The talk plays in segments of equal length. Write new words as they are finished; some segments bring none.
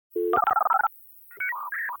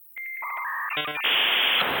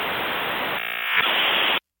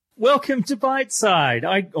Welcome to Biteside.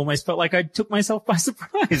 I almost felt like I took myself by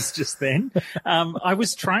surprise just then. I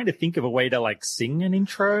was trying to think of a way to sing an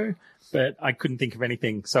intro, but I couldn't think of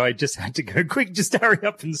anything. So I just had to go quick, just hurry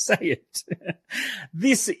up and say it.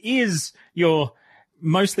 This is your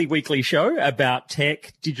mostly weekly show about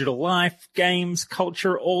tech, digital life, games,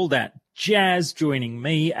 culture, all that jazz. Joining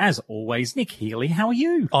me, as always, Nick Healy. How are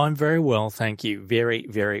you? I'm very well, thank you. Very,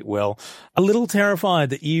 very well. A little terrified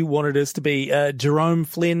that you wanted us to be Jerome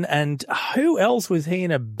Flynn, and who else was he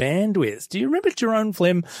in a band with? Do you remember Jerome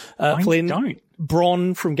Flynn? I don't.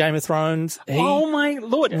 Bronn from Game of Thrones. Oh my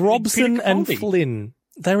Lord. Robson and Flynn.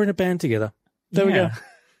 They were in a band together. There we go.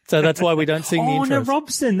 So that's why we don't sing the intros. Oh, no,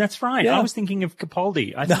 Robson. That's right. Yeah. I was thinking of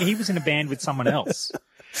Capaldi. I think he was in a band with someone else.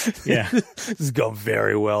 Yeah. This has gone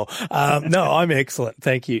very well. No, I'm excellent.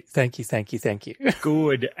 Thank you.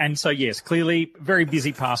 Good. And so, yes, clearly very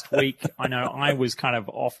busy past week. I know I was kind of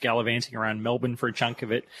off gallivanting around Melbourne for a chunk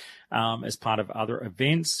of it, as part of other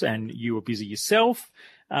events, and you were busy yourself.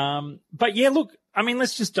 But yeah, look, I mean,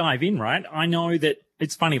 let's just dive in, right? I know that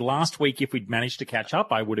it's funny. Last week, if we'd managed to catch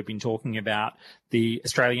up, I would have been talking about the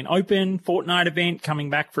Australian Open fortnight event coming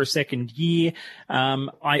back for a second year.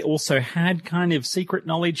 I also had kind of secret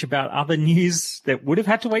knowledge about other news that would have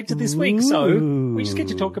had to wait to this week. So we just get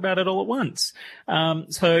to talk about it all at once.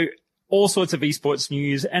 So all sorts of esports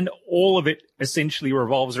news, and all of it essentially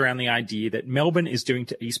revolves around the idea that Melbourne is doing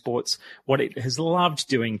to esports what it has loved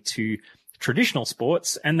doing to traditional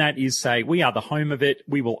sports, and that is say, we are the home of it.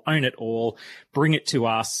 We will own it all. Bring it to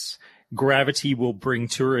us. Gravity will bring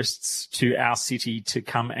tourists to our city to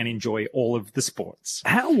come and enjoy all of the sports.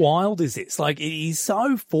 How wild is this? It is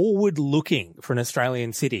so forward looking for an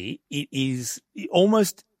Australian city. It is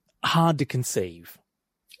almost hard to conceive.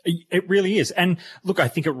 It really is. And look, I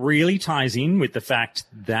think it really ties in with the fact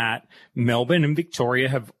that Melbourne and Victoria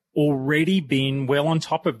have already been well on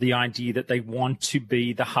top of the idea that they want to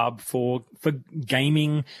be the hub for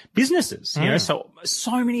gaming businesses. You know,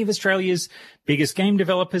 so many of Australia's biggest game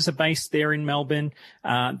developers are based there in Melbourne.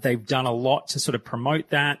 They've done a lot to sort of promote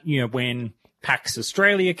that. You know, when PAX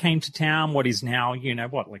Australia came to town, what is now,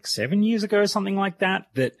 7 years ago, something like that,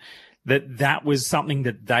 that was something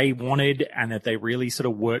that they wanted and that they really sort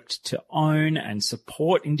of worked to own and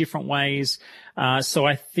support in different ways. So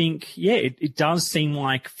I think, it does seem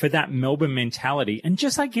like for that Melbourne mentality, and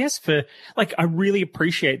just, I guess, I really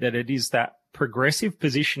appreciate that it is that progressive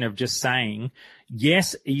position of just saying,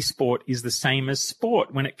 yes, esport is the same as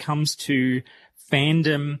sport when it comes to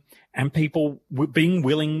fandom and people being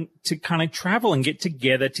willing to kind of travel and get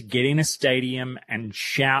together to get in a stadium and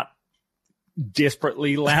shout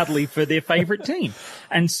desperately loudly for their favorite team.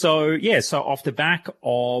 And so, so off the back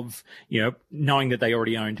of, knowing that they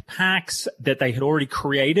already owned PAX, that they had already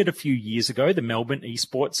created a few years ago, the Melbourne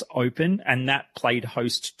Esports Open, and that played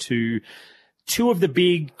host to two of the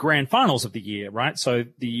big grand finals of the year, right? So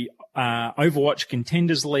the Overwatch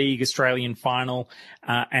Contenders League Australian final,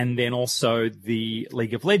 and then also the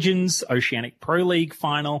League of Legends Oceanic Pro League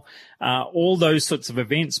final. All those sorts of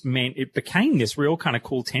events meant it became this real kind of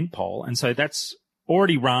cool tentpole. And so that's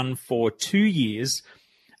already run for 2 years.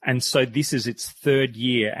 And so this is its third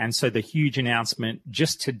year. And so the huge announcement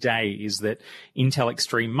just today is that Intel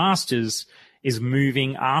Extreme Masters is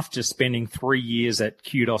moving, after spending 3 years at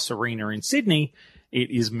Kudos Arena in Sydney,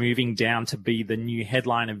 it is moving down to be the new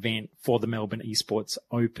headline event for the Melbourne Esports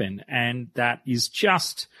Open. And that is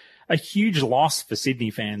just a huge loss for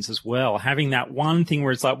Sydney fans as well. Having that one thing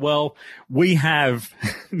where it's like, well, we have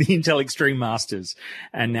the Intel Extreme Masters.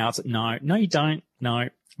 And now it's, no, you don't. No,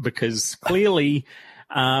 because clearly,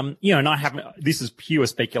 and I haven't, this is pure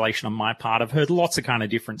speculation on my part. I've heard lots of kind of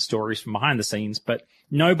different stories from behind the scenes, but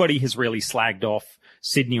nobody has really slagged off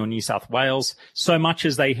Sydney or New South Wales so much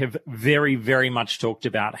as they have very, very much talked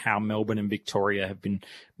about how Melbourne and Victoria have been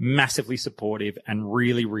massively supportive and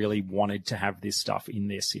really, really wanted to have this stuff in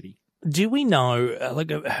their city. Do we know,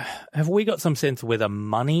 have we got some sense of whether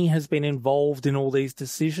money has been involved in all these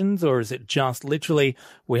decisions, or is it just literally,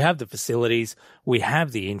 we have the facilities, we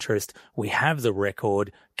have the interest, we have the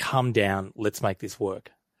record, come down, let's make this work?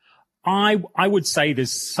 I would say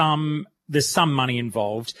there's some money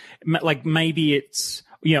involved. Like maybe it's,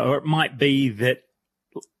 or it might be that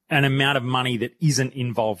an amount of money that isn't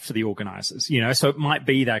involved for the organisers, you know, so it might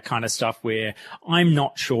be that kind of stuff where I'm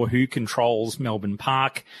not sure who controls Melbourne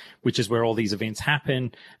Park, which is where all these events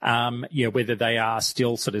happen, you know, whether they are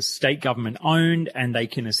still sort of state government owned and they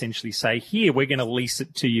can essentially say, here, we're going to lease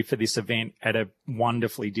it to you for this event at a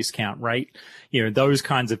wonderfully discount rate. You know, those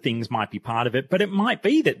kinds of things might be part of it, but it might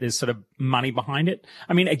be that there's sort of money behind it.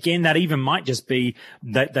 I mean, again, that even might just be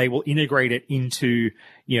that they will integrate it into,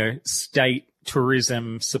 you know, state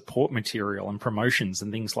tourism support material and promotions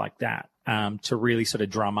and things like that, to really sort of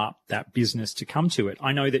drum up that business to come to it.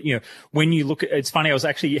 I know that, you know, when you look at, it's funny, I was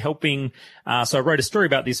actually helping, so I wrote a story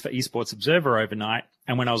about this for Esports Observer overnight.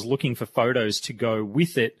 And when I was looking for photos to go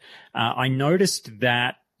with it, I noticed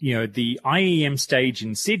that, you know, the IEM stage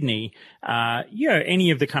in Sydney, you know,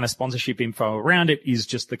 any of the kind of sponsorship info around it is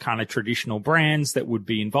just the kind of traditional brands that would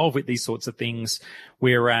be involved with these sorts of things.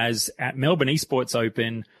 Whereas at Melbourne Esports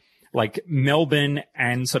Open, like Melbourne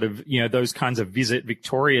and sort of, you know, those kinds of Visit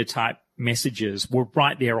Victoria type messages were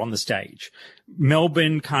right there on the stage.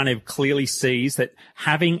 Melbourne kind of clearly sees that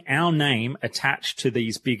having our name attached to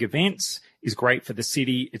these big events is great for the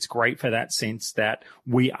city. It's great for that sense that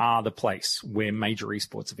we are the place where major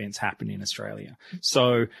esports events happen in Australia.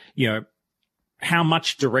 So, you know, how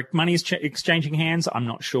much direct money is exchanging hands, I'm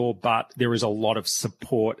not sure, but there is a lot of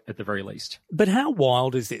support at the very least. But how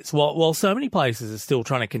wild is this? While so many places are still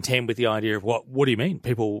trying to contend with the idea of what do you mean?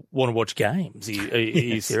 People want to watch games. Are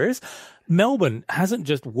you serious? Melbourne hasn't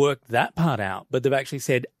just worked that part out, but they've actually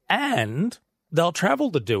said, and they'll travel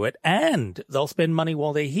to do it, and they'll spend money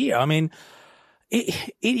while they're here. I mean, it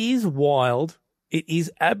is wild. It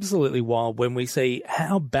is absolutely wild when we see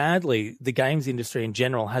how badly the games industry in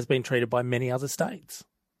general has been treated by many other states.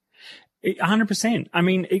 100%. I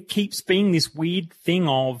mean, it keeps being this weird thing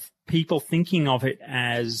of people thinking of it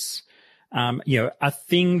as, you know, a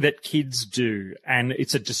thing that kids do, and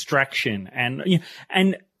it's a distraction. And, you know,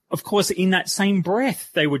 and of course, in that same breath,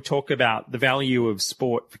 they would talk about the value of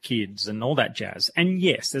sport for kids and all that jazz. And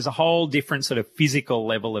yes, there's a whole different sort of physical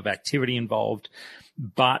level of activity involved.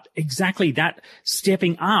 But exactly that,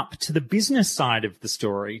 stepping up to the business side of the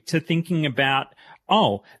story, to thinking about,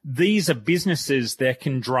 oh, these are businesses that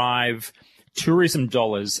can drive tourism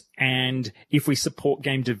dollars. And if we support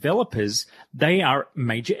game developers, they are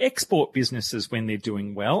major export businesses when they're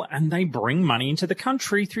doing well, and they bring money into the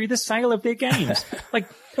country through the sale of their games. Like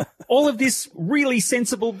all of this really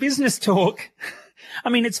sensible business talk. I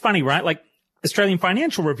mean, it's funny, right? Like, Australian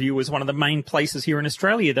Financial Review is one of the main places here in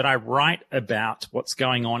Australia that I write about what's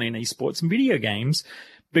going on in esports and video games,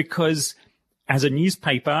 because as a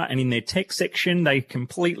newspaper and in their tech section, they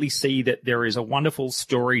completely see that there is a wonderful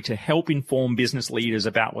story to help inform business leaders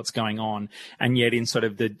about what's going on. And yet in sort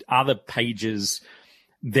of the other pages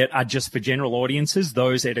that are just for general audiences,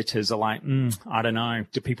 those editors are like, I don't know.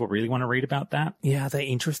 Do people really want to read about that? Yeah, are they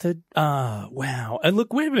interested? Wow. And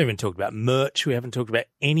look, we haven't even talked about merch. We haven't talked about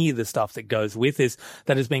any of the stuff that goes with this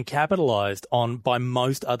that has been capitalized on by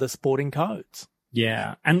most other sporting codes.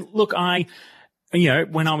 Yeah. And look, you know,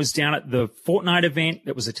 when I was down at the Fortnite event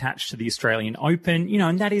that was attached to the Australian Open, you know,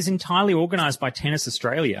 and that is entirely organized by Tennis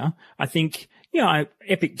Australia. I think, you know,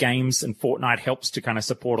 Epic Games and Fortnite helps to kind of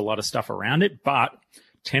support a lot of stuff around it, but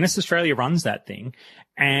Tennis Australia runs that thing.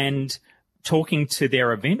 And talking to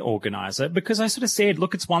their event organizer, because I sort of said,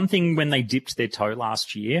 look, it's one thing when they dipped their toe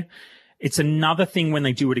last year. It's another thing when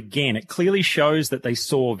they do it again. It clearly shows that they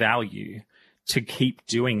saw value to keep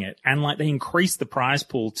doing it. And like they increased the prize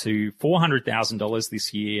pool to $400,000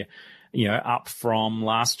 this year, you know, up from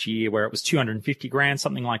last year where it was 250 grand,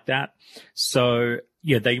 something like that. So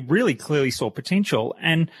yeah, they really clearly saw potential.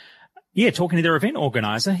 And yeah, talking to their event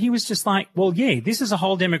organizer, he was just like, well, yeah, this is a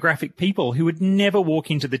whole demographic people who would never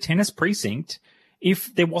walk into the tennis precinct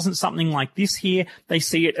if there wasn't something like this here. They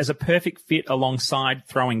see it as a perfect fit alongside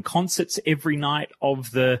throwing concerts every night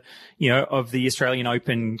of the, you know, of the Australian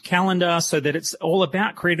Open calendar, so that it's all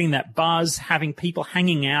about creating that buzz, having people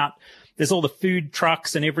hanging out. There's all the food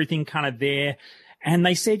trucks and everything kind of there. And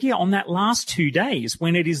they said, yeah, on that last 2 days,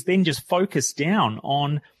 when it is then just focused down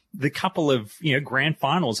on the couple of, you know, grand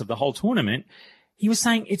finals of the whole tournament, he was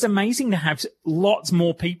saying it's amazing to have lots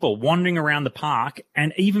more people wandering around the park.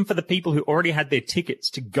 And even for the people who already had their tickets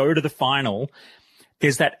to go to the final,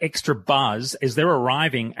 there's that extra buzz as they're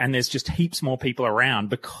arriving, and there's just heaps more people around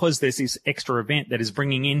because there's this extra event that is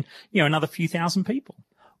bringing in, you know, another few thousand people.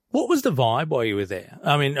 What was the vibe while you were there?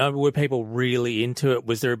 I mean, were people really into it?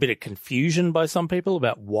 Was there a bit of confusion by some people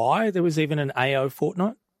about why there was even an AO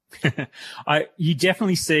Fortnite? You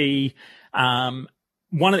definitely see,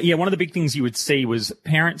 one of the big things you would see was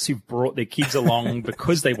parents who've brought their kids along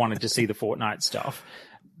because they wanted to see the Fortnite stuff.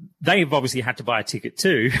 they've obviously had to buy a ticket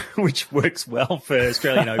too, which works well for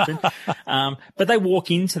Australian Open. But they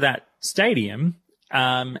walk into that stadium,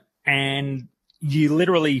 and you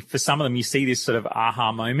literally, for some of them, you see this sort of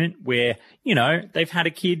aha moment where, you know, they've had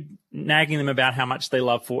a kid nagging them about how much they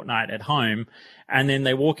love Fortnite at home. And then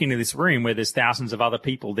they walk into this room where there's thousands of other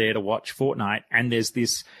people there to watch Fortnite. And there's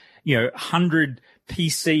this, you know, 100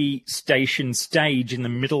 PC station stage in the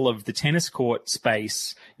middle of the tennis court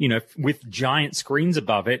space, you know, with giant screens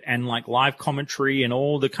above it and like live commentary and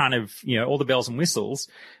all the kind of, you know, all the bells and whistles.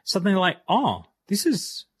 Suddenly like, oh, this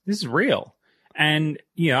is real. And,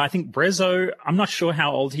 you know, I think Brezzo, I'm not sure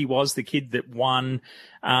how old he was, the kid that won,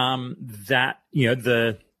 that, you know,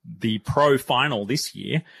 the pro final this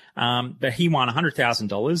year. But he won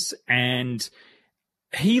 $100,000 and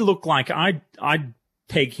he looked like I'd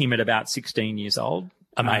peg him at about 16 years old.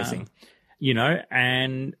 Amazing. You know,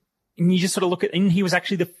 and you just sort of look at, and he was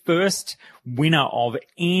actually the first winner of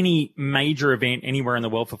any major event anywhere in the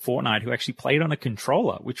world for Fortnite who actually played on a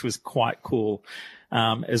controller, which was quite cool,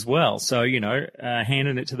 as well. So, you know,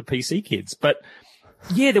 handing it to the PC kids. But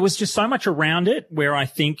yeah, there was just so much around it where I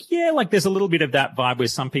think, yeah, like there's a little bit of that vibe where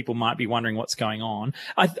some people might be wondering what's going on.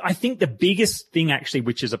 I think the biggest thing actually,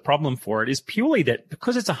 which is a problem for it, is purely that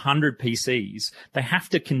because it's 100 PCs, they have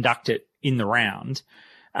to conduct it in the round.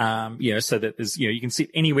 You know, so that there's, you know, you can sit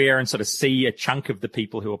anywhere and sort of see a chunk of the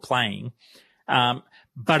people who are playing.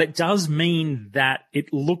 But it does mean that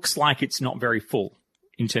it looks like it's not very full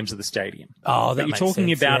in terms of the stadium. Oh, that you're makes talking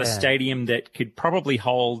sense, about yeah. a stadium that could probably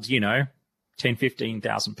hold, you know, 10,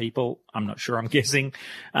 15,000 people. I'm not sure. I'm guessing.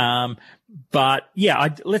 But yeah,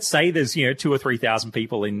 let's say there's, you know, 2,000 or 3,000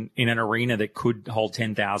 people in an arena that could hold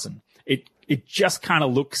 10,000. It just kind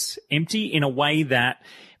of looks empty in a way that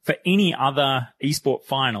for any other esport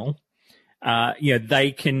final, you know,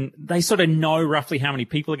 they sort of know roughly how many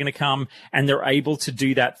people are going to come, and they're able to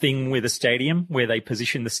do that thing with a stadium where they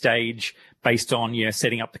position the stage based on, you know,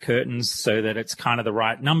 setting up the curtains so that it's kind of the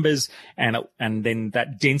right numbers, and then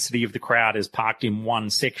that density of the crowd is parked in one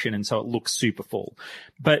section, and so it looks super full.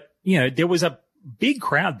 But, you know, there was a big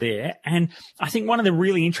crowd there, and I think one of the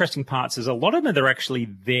really interesting parts is a lot of them, they're actually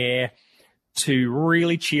there to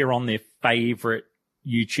really cheer on their favorite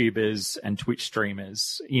YouTubers and Twitch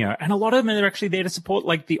streamers, you know, and a lot of them are actually there to support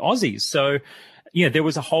like the Aussies. So, you know, there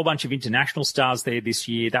was a whole bunch of international stars there this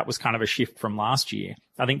year. That was kind of a shift from last year.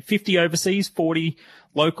 I think 50 overseas, 40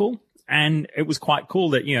 local. And it was quite cool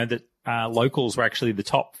that, you know, that locals were actually the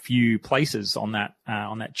top few places on that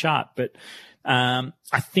chart. But I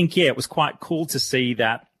think, yeah, it was quite cool to see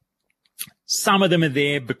that some of them are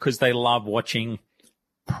there because they love watching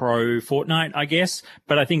pro Fortnite, I guess,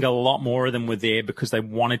 but I think a lot more of them were there because they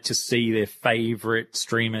wanted to see their favorite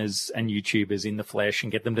streamers and YouTubers in the flesh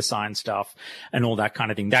and get them to sign stuff and all that kind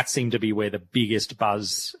of thing. That seemed to be where the biggest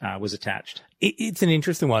buzz was attached. It's an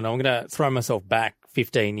interesting one. I'm going to throw myself back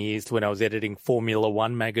 15 years to when I was editing Formula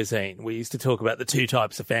One magazine. We used to talk about the two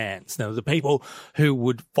types of fans. There were the people who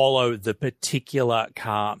would follow the particular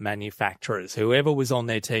car manufacturers. Whoever was on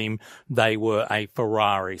their team, they were a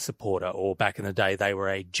Ferrari supporter, or back in the day, they were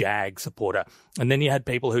a Jag supporter. And then you had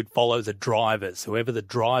people who'd follow the drivers. Whoever the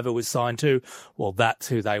driver was signed to, well, that's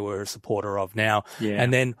who they were a supporter of now. Yeah.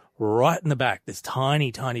 And then right in the back, this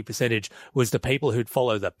tiny, tiny percentage was the people who'd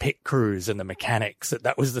follow the pit crews and the mechanics.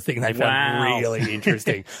 That was the thing they found really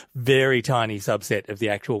interesting. Very tiny subset of the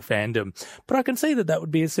actual fandom. But I can see that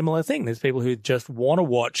would be a similar thing. There's people who just want to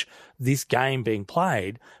watch this game being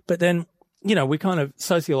played, but then, you know, we kind of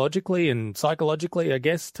sociologically and psychologically, I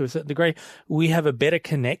guess, to a certain degree, we have a better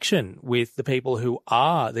connection with the people who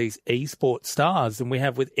are these esports stars than we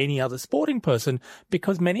have with any other sporting person,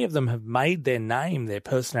 because many of them have made their name, their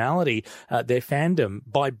personality, their fandom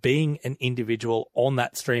by being an individual on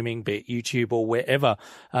that streaming, be it YouTube or wherever.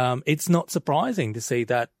 It's not surprising to see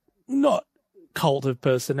that not cult of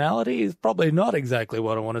personality is probably not exactly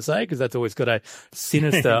what I want to say, because that's always got a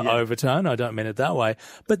sinister overtone. I don't mean it that way,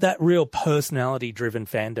 but that real personality driven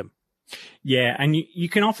fandom. Yeah. And you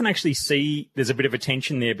can often actually see there's a bit of a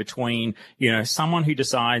tension there between, you know, someone who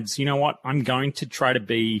decides, you know what, I'm going to try to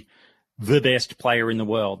be the best player in the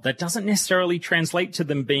world. That doesn't necessarily translate to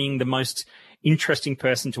them being the most interesting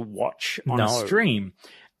person to watch on a stream.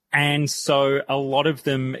 And so a lot of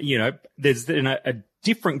them, you know, there's a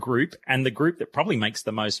different group, and the group that probably makes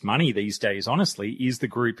the most money these days, honestly, is the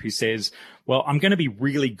group who says, well, I'm going to be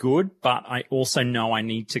really good, but I also know I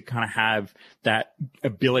need to kind of have that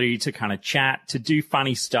ability to kind of chat, to do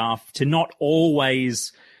funny stuff, to not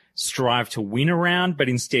always strive to win around, but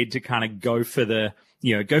instead to kind of go for the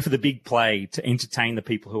big play to entertain the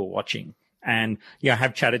people who are watching. And I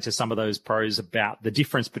have chatted to some of those pros about the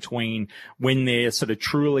difference between when they're sort of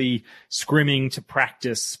truly scrimming to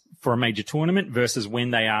practice for a major tournament versus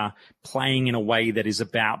when they are playing in a way that is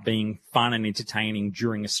about being fun and entertaining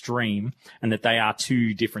during a stream, and that they are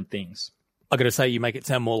two different things. I got to say, you make it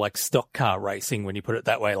sound more like stock car racing when you put it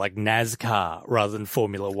that way, like NASCAR rather than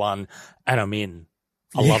Formula One, and I'm in.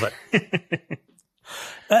 I love it.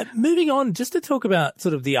 Moving on, just to talk about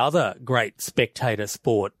sort of the other great spectator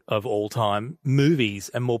sport of all time, movies,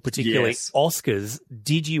 and more particularly Oscars.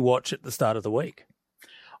 Did you watch at the start of the week?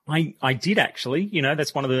 I did actually.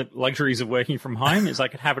 That's one of the luxuries of working from home is I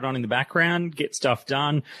could have it on in the background, get stuff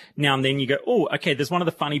done. Now and then you go, oh, okay, there's one of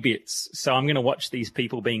the funny bits. So I'm going to watch these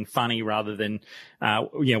people being funny rather than,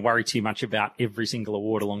 worry too much about every single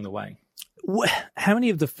award along the way. How many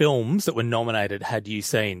of the films that were nominated had you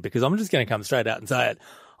seen? Because I'm just going to come straight out and say it.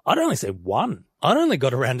 I'd only seen one. I'd only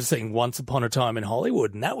got around to seeing Once Upon a Time in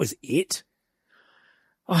Hollywood, and that was it.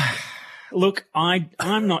 Look, I'm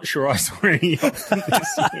not sure I saw any of them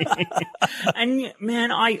this year. And man,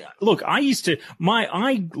 I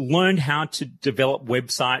learned how to develop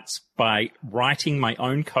websites by writing my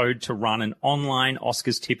own code to run an online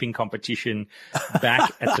Oscars tipping competition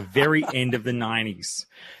back at the very end of the 90s.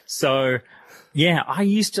 So yeah, I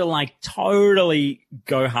used to totally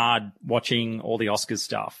go hard watching all the Oscars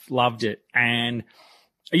stuff. Loved it. And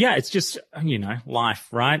yeah, it's just, life,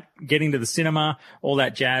 right? Getting to the cinema, all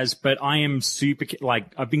that jazz. But I am super,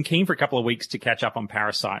 I've been keen for a couple of weeks to catch up on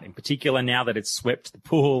Parasite in particular. Now that it's swept the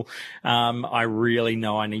pool, I really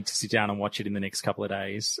know I need to sit down and watch it in the next couple of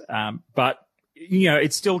days. But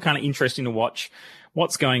it's still kind of interesting to watch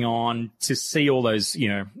what's going on, to see all those,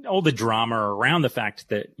 all the drama around the fact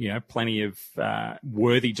that, plenty of,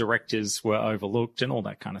 worthy directors were overlooked and all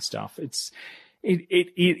that kind of stuff. It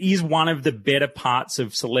is one of the better parts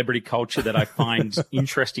of celebrity culture that I find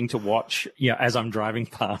interesting to watch, as I'm driving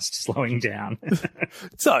past, slowing down.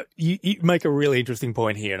 So you make a really interesting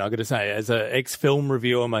point here. And I've got to say, as an ex-film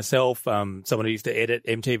reviewer myself, someone who used to edit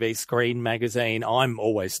MTV Screen magazine, I'm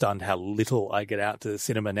always stunned how little I get out to the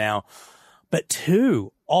cinema now. But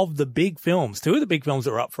two of the big films that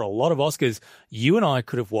were up for a lot of Oscars, you and I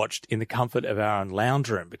could have watched in the comfort of our own lounge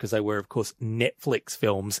room because they were, of course, Netflix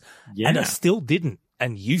films. Yeah. And I still didn't,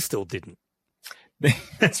 and you still didn't.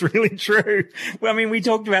 That's really true. Well, I mean, we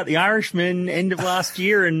talked about The Irishman end of last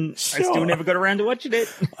year, and sure. I still never got around to watching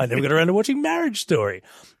it. I never got around to watching Marriage Story.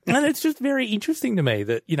 And it's just very interesting to me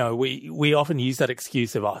that, we often use that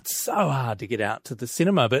excuse of, it's so hard to get out to the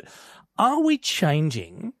cinema. But are we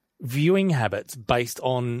changing viewing habits based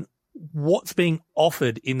on what's being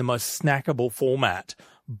offered in the most snackable format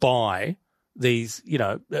by these,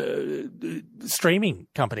 streaming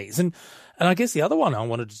companies? And I guess the other one I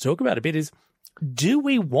wanted to talk about a bit is, do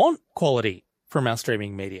we want quality from our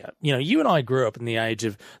streaming media? You and I grew up in the age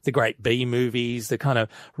of the great B movies, the kind of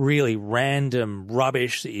really random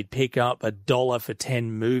rubbish that you'd pick up $1 for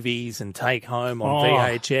 10 movies and take home on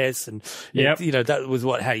VHS. And, yep. That was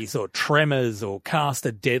how you saw Tremors or Cast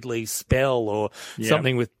a Deadly Spell or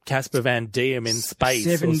something with Casper Van Diem in space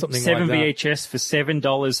or something like that. 7 VHS for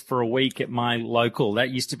 $7 for a week at my local. That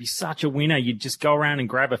used to be such a winner. You'd just go around and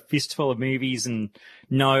grab a fistful of movies and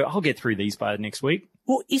I'll get through these by next week.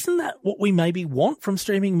 Well, isn't that what we maybe want from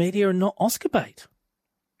streaming media and not Oscar bait?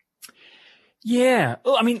 Yeah.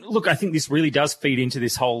 Well, I mean, look, I think this really does feed into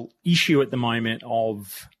this whole issue at the moment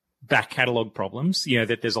of back catalogue problems,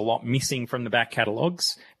 that there's a lot missing from the back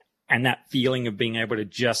catalogues, and that feeling of being able to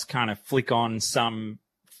just kind of flick on some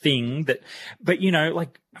thing but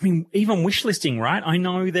even wish listing, right? I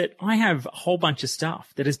know that I have a whole bunch of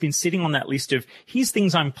stuff that has been sitting on that list of here's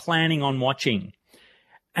things I'm planning on watching.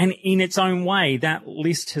 And in its own way, that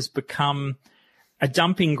list has become a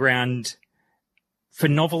dumping ground for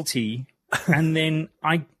novelty. And then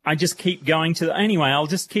I just keep going I'll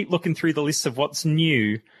just keep looking through the list of what's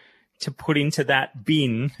new to put into that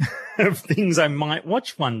bin of things I might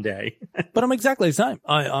watch one day. But I'm exactly the same.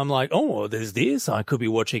 I'm like, there's this. I could be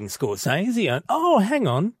watching Scorsese. And, hang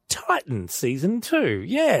on, Titan Season 2.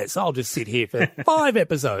 Yes, I'll just sit here for 5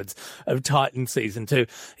 episodes of Titan Season 2.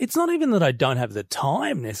 It's not even that I don't have the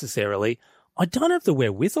time necessarily. I don't have the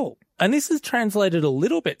wherewithal. And this has translated a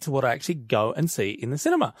little bit to what I actually go and see in the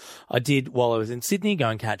cinema. I did, while I was in Sydney, go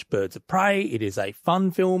and catch Birds of Prey. It is a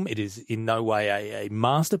fun film. It is in no way a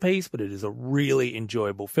masterpiece, but it is a really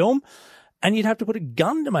enjoyable film. And you'd have to put a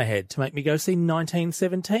gun to my head to make me go see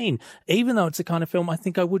 1917, even though it's the kind of film I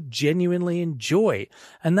think I would genuinely enjoy.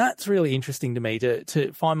 And that's really interesting to me,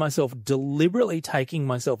 to find myself deliberately taking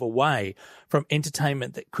myself away from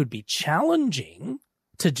entertainment that could be challenging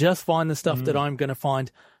to just find the stuff that I'm going to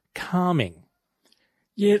find calming.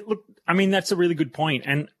 Yeah, look, I mean, that's a really good point.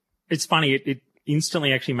 And it's funny, it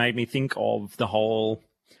instantly actually made me think of the whole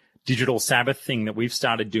digital Sabbath thing that we've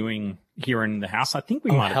started doing here in the house. I think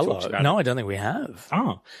we might have talked about it. No, I don't think we have.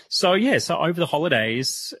 Oh, so yeah. So over the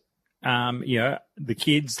holidays, the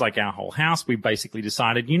kids, like our whole house, we basically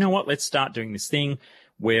decided, you know what, let's start doing this thing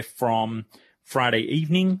where from Friday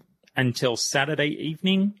evening until Saturday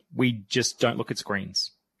evening, we just don't look at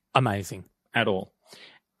screens. Amazing. At all.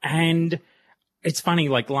 And it's funny,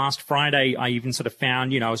 like last Friday, I even sort of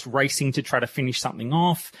found, I was racing to try to finish something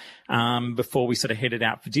off before we sort of headed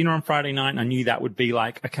out for dinner on Friday night. And I knew that would be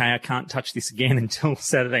like, okay, I can't touch this again until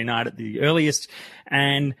Saturday night at the earliest.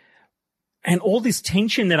 And all this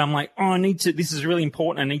tension that I'm like, oh, this is really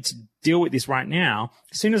important. I need to deal with this right now.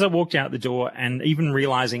 As soon as I walked out the door and even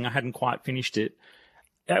realizing I hadn't quite finished it,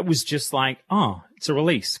 that was just like, oh, it's a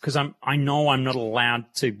release, because I know I'm not allowed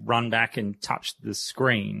to run back and touch the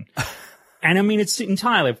screen. And I mean, it's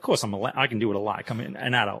entirely, of course, I can do what I like. I'm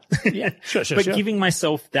an adult. Yeah, sure. But giving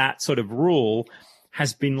myself that sort of rule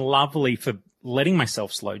has been lovely for letting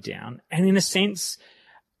myself slow down. And in a sense,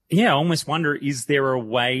 I almost wonder, is there a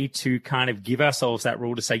way to kind of give ourselves that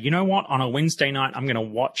rule to say, you know what, on a Wednesday night, I'm going to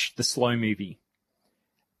watch the slow movie.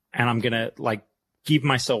 And I'm going to like give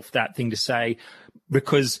myself that thing to say,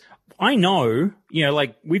 because I know,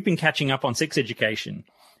 like we've been catching up on Sex Education,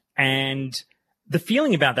 and the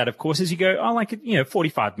feeling about that, of course, is you go,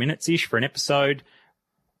 45 minutes-ish for an episode.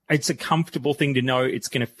 It's a comfortable thing to know it's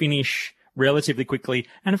going to finish relatively quickly.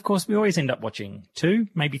 And, of course, we always end up watching 2,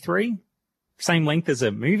 maybe 3, same length as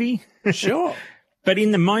a movie. Sure. But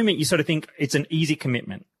in the moment, you sort of think it's an easy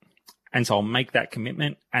commitment. And so I'll make that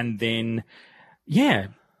commitment. And then,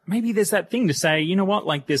 maybe there's that thing to say, you know what,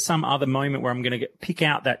 like there's some other moment where I'm going to pick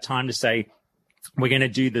out that time to say, we're going to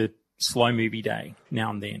do the slow movie day now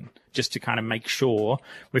and then, just to kind of make sure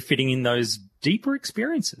we're fitting in those deeper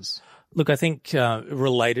experiences. Look, I think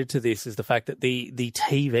related to this is the fact that the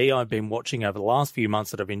TV I've been watching over the last few months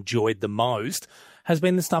that I've enjoyed the most has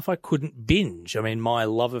been the stuff I couldn't binge. I mean, my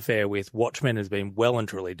love affair with Watchmen has been well and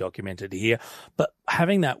truly documented here, but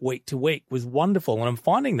having that week to week was wonderful, and I'm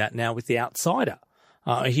finding that now with The Outsider.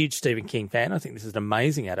 A huge Stephen King fan. I think this is an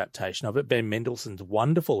amazing adaptation of it. Ben Mendelsohn's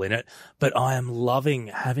wonderful in it, but I am loving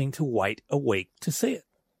having to wait a week to see it.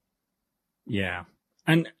 Yeah.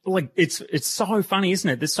 And like, it's so funny, isn't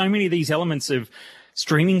it? There's so many of these elements of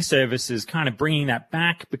streaming services kind of bringing that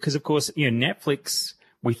back, because of course, Netflix,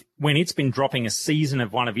 when it's been dropping a season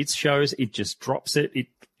of one of its shows, it just drops it.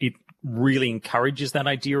 It really encourages that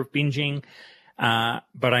idea of binging.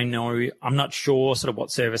 But I know, I'm not sure sort of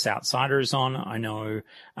what service Outsider is on. I know,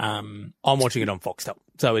 I'm watching it on Foxtel.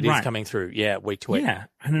 So it is coming through. Yeah. Week to week. Yeah.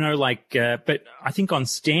 I don't know, but I think on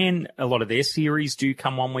Stan, a lot of their series do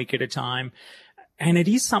come 1 week at a time. And it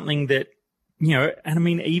is something that, and I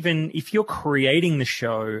mean, even if you're creating the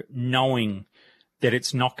show knowing that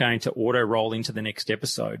it's not going to auto roll into the next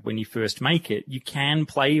episode when you first make it, you can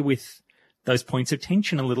play with those points of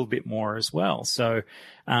tension a little bit more as well. So,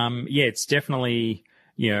 it's definitely,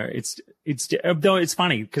 though it's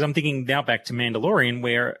funny because I'm thinking now back to Mandalorian,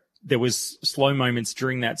 where there was slow moments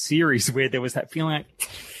during that series where there was that feeling like,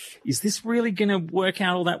 is this really going to work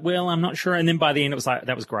out all that well? I'm not sure. And then by the end, it was like,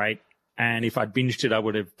 that was great. And if I'd binged it, I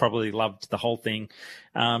would have probably loved the whole thing.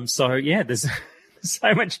 There's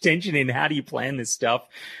so much tension in how do you plan this stuff.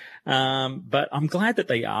 But I'm glad that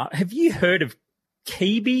they are. Have you heard of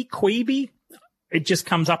Quibi? It just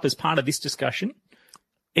comes up as part of this discussion.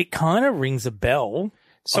 It kind of rings a bell.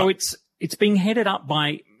 So it's being headed up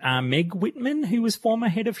by Meg Whitman, who was former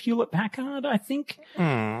head of Hewlett Packard, I think.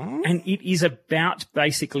 Mm. And it is about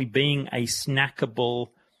basically being a snackable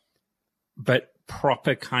but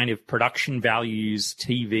proper kind of production values,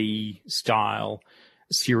 TV style,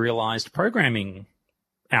 serialized programming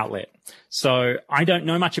outlet. So I don't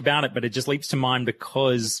know much about it, but it just leaps to mind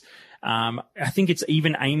because I think it's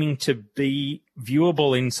even aiming to be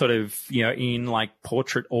viewable in sort of, in like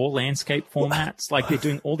portrait or landscape formats. Like they're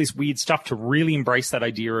doing all this weird stuff to really embrace that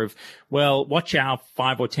idea of, well, watch our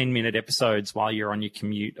 5 or 10 minute episodes while you're on your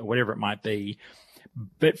commute or whatever it might be.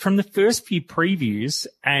 But from the first few previews,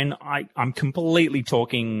 and I'm completely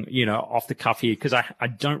talking, off the cuff here because I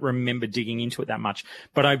don't remember digging into it that much,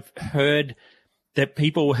 but I've heard that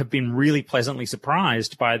people have been really pleasantly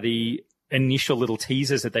surprised by the initial little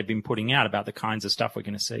teasers that they've been putting out about the kinds of stuff we're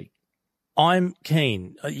going to see. I'm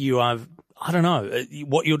keen. I don't know.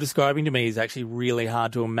 What you're describing to me is actually really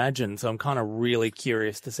hard to imagine. So I'm kind of really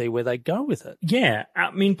curious to see where they go with it. Yeah.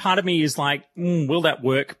 I mean, part of me is like, will that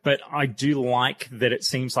work? But I do like that it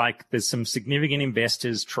seems like there's some significant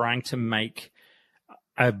investors trying to make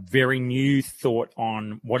a very new thought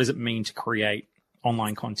on what does it mean to create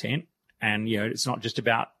online content And, it's not just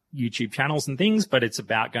about YouTube channels and things, but it's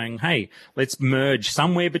about going, hey, let's merge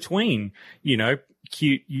somewhere between,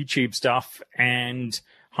 cute YouTube stuff and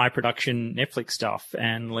high production Netflix stuff.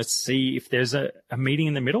 And let's see if there's a meeting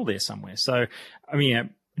in the middle there somewhere. So,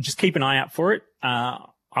 just keep an eye out for it.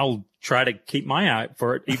 I'll try to keep my eye out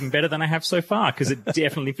for it even better than I have so far, because it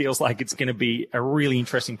definitely feels like it's going to be a really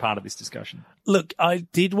interesting part of this discussion. Look, I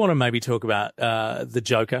did want to maybe talk about the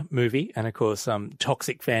Joker movie and, of course,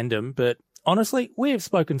 toxic fandom, but honestly, we have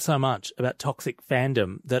spoken so much about toxic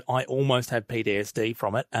fandom that I almost have PTSD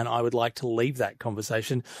from it, and I would like to leave that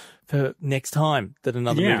conversation for next time that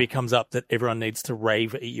another movie comes up that everyone needs to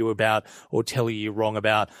rave at you about or tell you you're wrong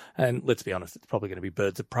about. And let's be honest, it's probably going to be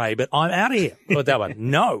Birds of Prey, but I'm out of here with that one.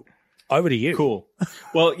 No, over to you. Cool.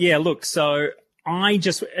 Well, yeah, look, so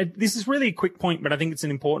this is really a quick point, but I think it's an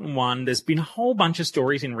important one. There's been a whole bunch of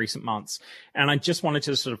stories in recent months, and I just wanted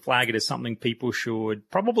to sort of flag it as something people should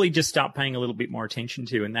probably just start paying a little bit more attention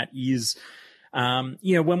to. And that is, when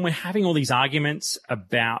we're having all these arguments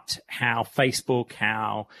about how Facebook,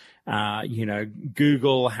 how,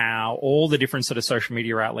 Google, how all the different sort of social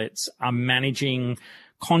media outlets are managing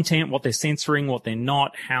content, what they're censoring, what they're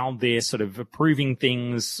not, how they're sort of approving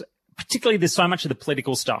things. Particularly, there's so much of the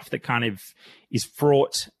political stuff that kind of is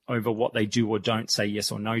fraught over what they do or don't say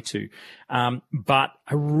yes or no to. But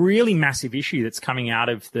a really massive issue that's coming out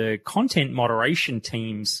of the content moderation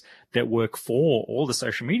teams that work for all the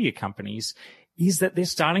social media companies is that they're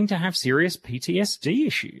starting to have serious PTSD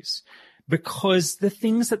issues, because the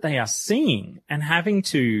things that they are seeing and having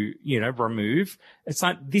to, remove, it's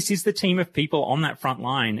like this is the team of people on that front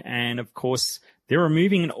line. And of course, they're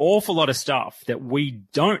removing an awful lot of stuff that we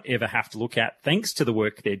don't ever have to look at thanks to the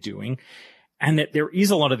work they're doing. And that there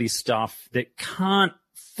is a lot of this stuff that can't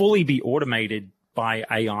fully be automated by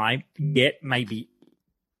AI yet, maybe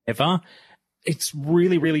ever. It's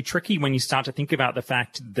really, really tricky when you start to think about the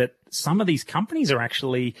fact that some of these companies are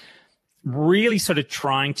actually really sort of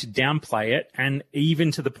trying to downplay it, and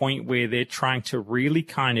even to the point where they're trying to really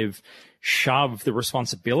kind of shove the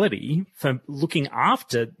responsibility for looking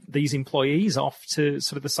after these employees off to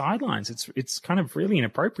sort of the sidelines. It's kind of really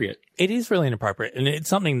inappropriate. It is really inappropriate. And it's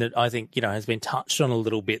something that I think, has been touched on a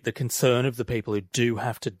little bit, the concern of the people who do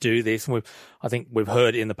have to do this. And I think we've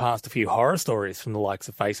heard in the past a few horror stories from the likes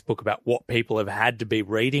of Facebook about what people have had to be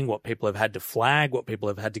reading, what people have had to flag, what people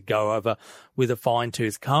have had to go over with a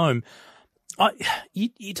fine-tooth comb.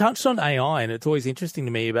 You touched on AI, and it's always interesting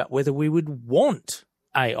to me about whether we would want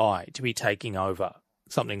AI to be taking over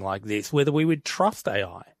something like this, whether we would trust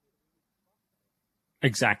AI.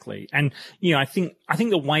 Exactly. And, I think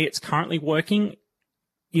the way it's currently working,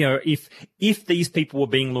 if these people were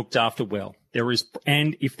being looked after well,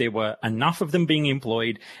 and if there were enough of them being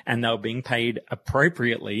employed and they were being paid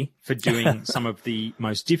appropriately for doing some of the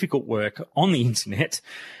most difficult work on the internet,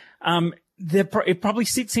 it probably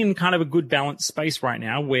sits in kind of a good balanced space right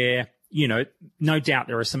now where, no doubt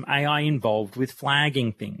there are some AI involved with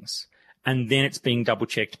flagging things, and then it's being double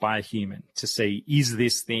checked by a human to see, is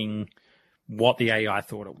this thing what the AI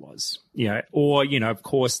thought it was? Or, of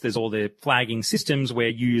course, there's all the flagging systems where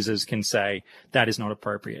users can say that is not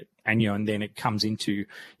appropriate. And, and then it comes into,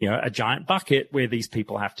 a giant bucket where these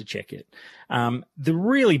people have to check it. The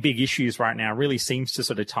really big issues right now really seems to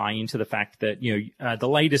sort of tie into the fact that, the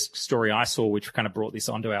latest story I saw, which kind of brought this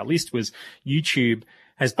onto our list, was YouTube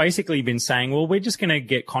has basically been saying, well, we're just going to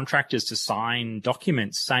get contractors to sign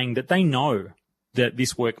documents saying that they know that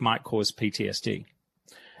this work might cause PTSD.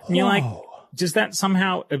 And you're like, does that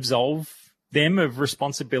somehow absolve them of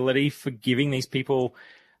responsibility for giving these people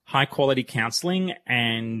high quality counseling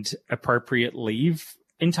and appropriate leave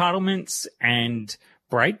entitlements and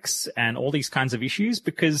breaks and all these kinds of issues?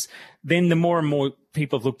 Because then the more and more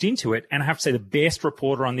people have looked into it, and I have to say the best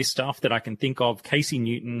reporter on this stuff that I can think of, Casey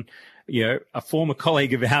Newton, a former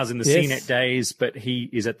colleague of ours in the CNET days, but he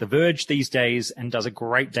is at The Verge these days and does a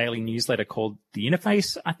great daily newsletter called The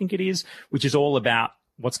Interface, I think it is, which is all about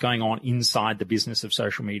what's going on inside the business of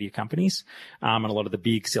social media companies, and a lot of the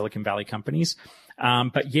big Silicon Valley companies.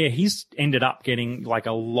 But yeah, he's ended up getting like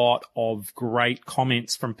a lot of great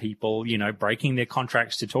comments from people, breaking their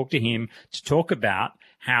contracts to talk to him, to talk about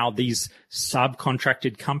how these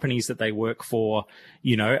subcontracted companies that they work for,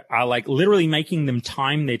 are like literally making them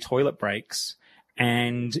time their toilet breaks.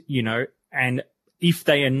 And, and if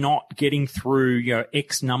they are not getting through,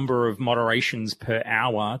 X number of moderations per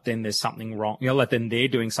hour, then there's something wrong, then they're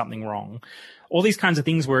doing something wrong. All these kinds of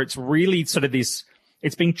things where it's really sort of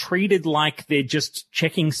it's being treated like they're just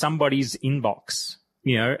checking somebody's inbox,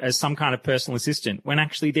 as some kind of personal assistant, when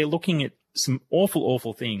actually they're looking at some awful,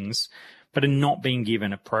 awful things, but are not being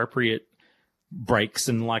given appropriate breaks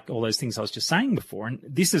and like all those things I was just saying before. And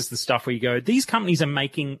this is the stuff where you go, these companies are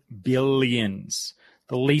making billions.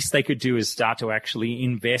 The least they could do is start to actually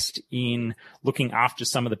invest in looking after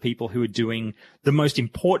some of the people who are doing the most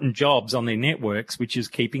important jobs on their networks, which is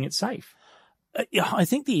keeping it safe. I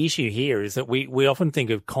think the issue here is that we often think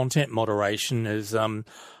of content moderation as, I don't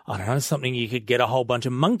know, something you could get a whole bunch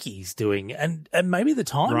of monkeys doing. And maybe the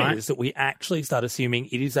time is that we actually start assuming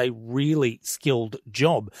it is a really skilled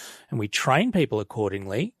job and we train people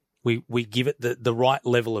accordingly. We give it the right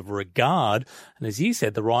level of regard. And as you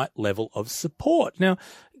said, the right level of support. Now,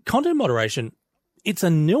 content moderation, it's a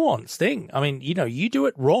nuanced thing. I mean, you do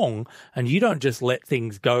it wrong and you don't just let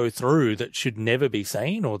things go through that should never be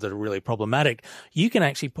seen or that are really problematic. You can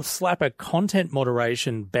actually slap a content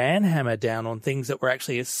moderation ban hammer down on things that were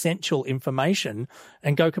actually essential information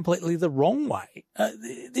and go completely the wrong way.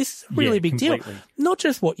 This is a really big deal. Not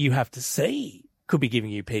just what you have to see could be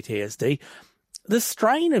giving you PTSD. The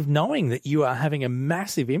strain of knowing that you are having a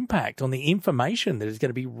massive impact on the information that is going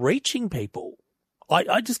to be reaching people.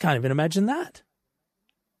 I just can't even imagine that.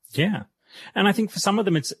 Yeah. And I think for some of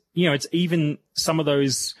them, it's even some of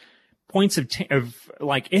those points of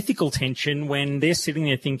like ethical tension when they're sitting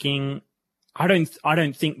there thinking, I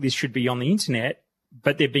don't think this should be on the internet,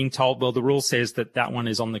 but they're being told, well, the rule says that one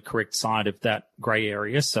is on the correct side of that gray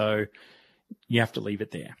area. So you have to leave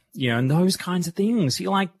it there, and those kinds of things.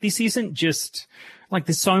 You're like, this isn't just like,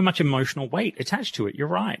 there's so much emotional weight attached to it. You're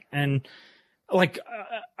right. And like,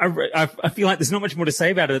 I feel like there's not much more to say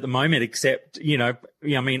about it at the moment, except,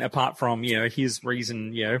 apart from, his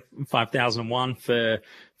reason, 5001 for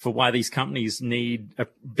why these companies need a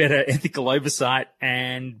better ethical oversight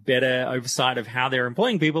and better oversight of how they're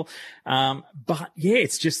employing people. But yeah,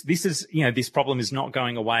 it's just, this problem is not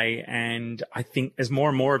going away. And I think as more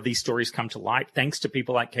and more of these stories come to light, thanks to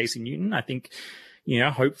people like Casey Newton, I think,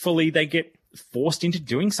 hopefully they get forced into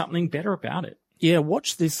doing something better about it. Yeah,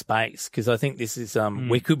 watch this space, because I think this is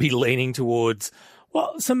we could be leaning towards,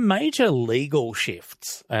 some major legal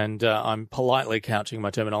shifts. And I'm politely couching my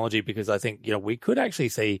terminology because I think, we could actually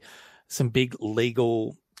see some big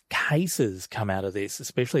legal cases come out of this,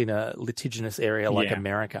 especially in a litigious area like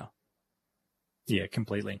America. Yeah,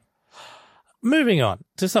 completely. Moving on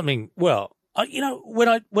to something, when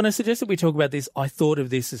I suggested we talk about this, I thought of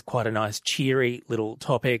this as quite a nice, cheery little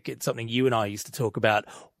topic. It's something you and I used to talk about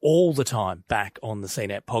all the time back on the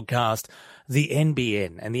CNET podcast, the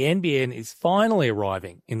NBN. And the NBN is finally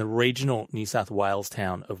arriving in the regional New South Wales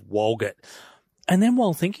town of Walgett. And then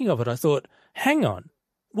while thinking of it, I thought, hang on,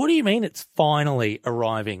 what do you mean it's finally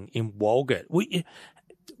arriving in Walgett?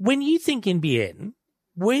 When you think NBN,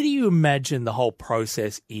 where do you imagine the whole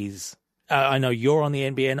process is? I know you're on the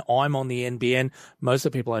NBN. I'm on the NBN. Most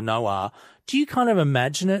of the people I know are. Do you kind of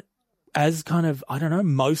imagine it as kind of,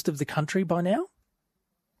 most of the country by now?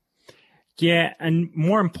 Yeah. And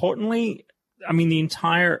more importantly, the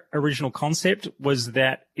entire original concept was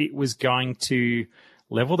that it was going to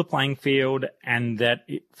level the playing field and that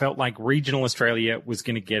it felt like regional Australia was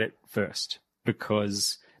going to get it first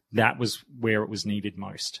because that was where it was needed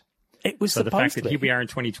most. It was so the fact that here we are in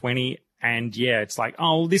 2020 and it's like,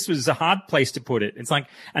 oh, this was a hard place to put it. It's like,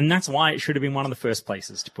 and that's why it should have been one of the first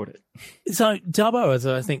places to put it. So Dubbo, as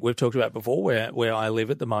I think we've talked about before, where I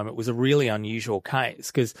live at the moment, was a really unusual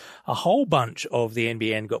case because a whole bunch of the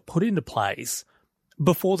NBN got put into place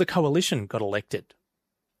before the coalition got elected.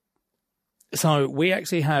 So we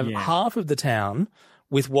actually have half of the town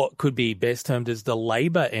with what could be best termed as the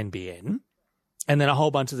Labor NBN, and then a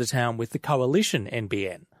whole bunch of the town with the coalition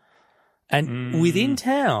NBN. And within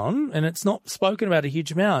town, and it's not spoken about a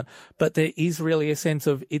huge amount, but there is really a sense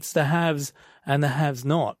of it's the haves and the haves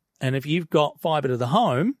not. And if you've got fibre to the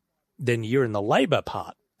home, then you're in the Labor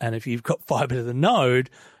part. And if you've got fibre to the node,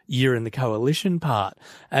 you're in the coalition part.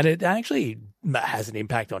 And it actually has an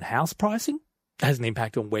impact on house pricing, has an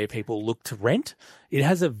impact on where people look to rent. It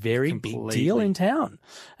has a very big deal in town.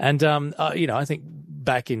 And, I think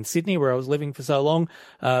back in Sydney where I was living for so long,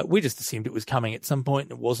 we just assumed it was coming at some point.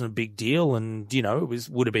 It wasn't a big deal. And, it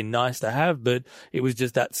would have been nice to have, but it was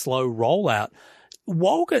just that slow rollout.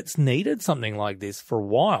 Walgett's needed something like this for a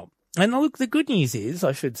while. And look, the good news is,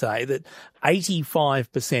 I should say, that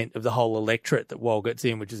 85% of the whole electorate that Walgett's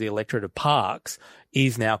in, which is the electorate of Parkes,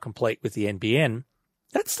 is now complete with the NBN.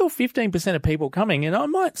 That's still 15% of people coming. And I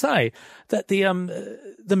might say that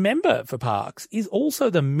the member for Parkes is also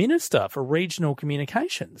the Minister for Regional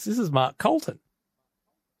Communications. This is Mark Colton.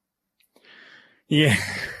 Yeah.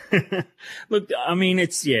 Look,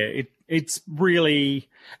 it's really,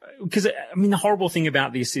 because the horrible thing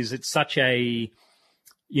about this is it's such a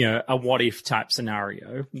what if type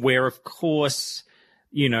scenario where, of course,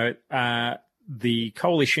 the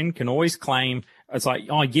coalition can always claim, it's like,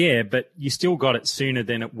 oh, yeah, but you still got it sooner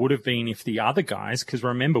than it would have been if the other guys, because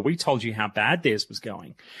remember, we told you how bad theirs was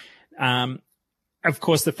going. Of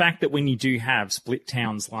course, the fact that when you do have split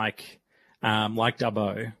towns like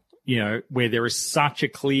Dubbo, you know, where there is such a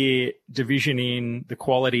clear division in the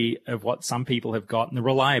quality of what some people have got and the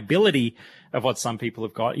reliability of what some people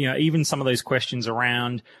have got, you know, even some of those questions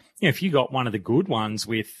around, you know, if you got one of the good ones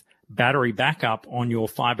with battery backup on your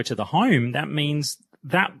fiber to the home, that means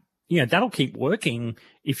that, you know, that'll keep working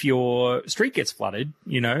if your street gets flooded.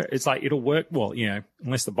 You know, it's like it'll work, well, you know,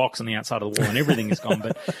 unless the box on the outside of the wall and everything is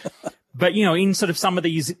gone. But, you know, in sort of some of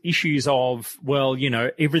these issues of, well, you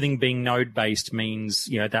know, everything being node based means,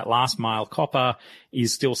 you know, that last mile copper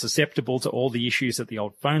is still susceptible to all the issues that the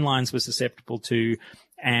old phone lines were susceptible to.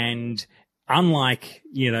 And unlike,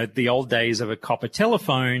 you know, the old days of a copper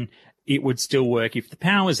telephone, it would still work if the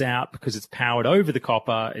power's out because it's powered over the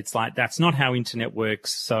copper. It's like, that's not how internet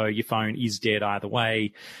works. So your phone is dead either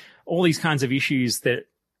way. All these kinds of issues that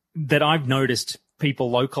I've noticed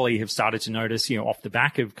people locally have started to notice, you know, off the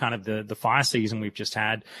back of kind of the fire season we've just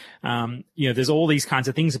had. You know, there's all these kinds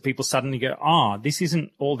of things that people suddenly go, oh, this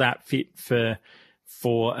isn't all that fit for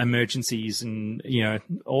emergencies and, you know,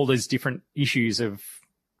 all those different issues of,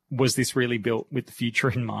 was this really built with the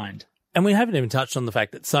future in mind? And we haven't even touched on the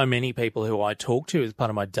fact that so many people who I talk to as part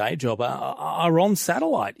of my day job are on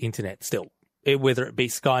satellite internet still, whether it be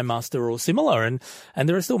Sky Muster or similar. And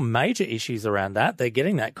there are still major issues around that. They're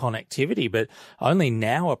getting that connectivity, but only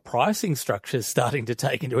now are pricing structures starting to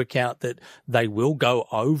take into account that they will go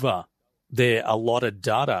over their allotted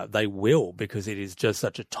data. They will, because it is just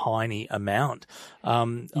such a tiny amount. I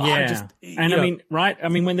mean, right. I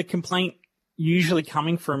mean, when the complaint usually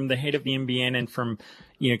coming from the head of the NBN and from,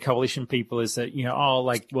 you know, coalition people is that, you know, oh,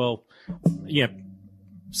 like, well, yeah,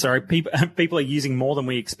 sorry, people are using more than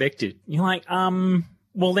we expected. You're like,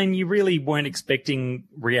 well, then you really weren't expecting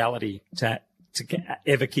reality to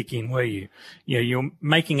ever kick in, were you? You know, you're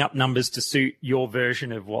making up numbers to suit your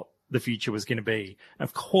version of what the future was going to be.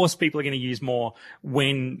 Of course, people are going to use more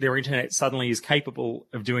when their internet suddenly is capable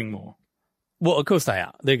of doing more. Well, of course they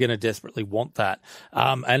are. They're going to desperately want that.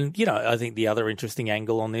 And, you know, I think the other interesting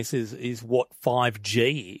angle on this is what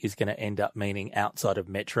 5G is going to end up meaning outside of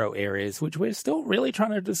metro areas, which we're still really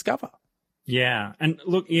trying to discover. Yeah. And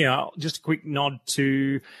look, yeah, just a quick nod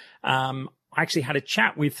to, I actually had a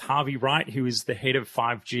chat with Harvey Wright, who is the head of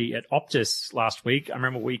 5G at Optus last week. I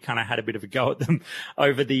remember we kind of had a bit of a go at them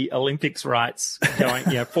over the Olympics rights going,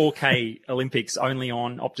 4K Olympics only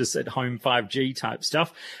on Optus at home 5G type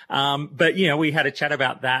stuff. But, you know, we had a chat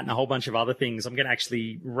about that and a whole bunch of other things. I'm going to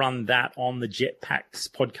actually run that on the Jetpacks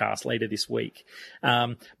podcast later this week.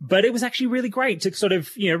 But it was actually really great to sort of,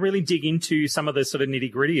 you know, really dig into some of the sort of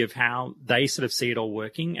nitty gritty of how they sort of see it all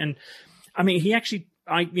working. And I mean, he actually,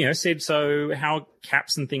 said, so how are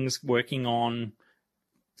caps and things working on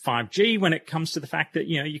 5G when it comes to the fact that,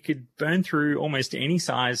 you know, you could burn through almost any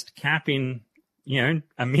sized cap in, you know,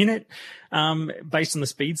 a minute, based on the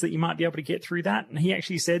speeds that you might be able to get through that. And he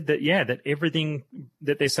actually said that, yeah, that everything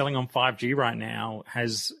that they're selling on 5G right now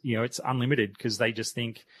has, you know, it's unlimited because they just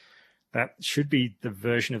think that should be the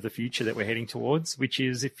version of the future that we're heading towards, which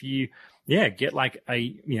is if you, get like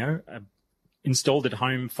a installed at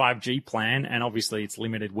home 5G plan, and obviously it's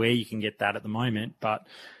limited where you can get that at the moment, but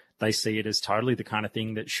they see it as totally the kind of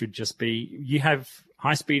thing that should just be, you have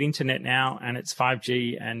high speed internet now and it's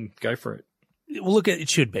 5G and go for it. Well, look, it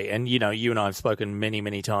should be. And, you know, you and I have spoken many,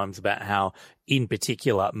 many times about how, in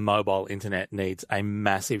particular, mobile internet needs a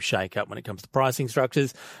massive shake-up when it comes to pricing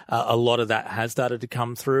structures. A lot of that has started to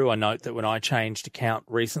come through. I note that when I changed account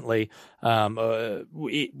recently,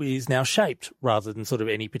 it is now shaped rather than sort of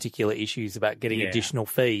any particular issues about getting additional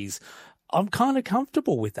fees. I'm kind of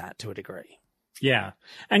comfortable with that to a degree. Yeah.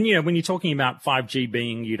 And, you know, when you're talking about 5G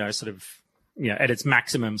being, you know, sort of, you know, at its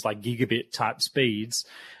maximums, like gigabit type speeds,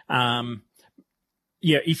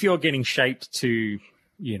 if you're getting shaped to,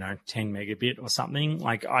 you know, 10 megabit or something,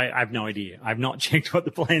 like I have no idea. I've not checked what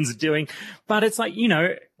the plans are doing, but it's like, you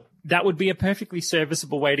know, that would be a perfectly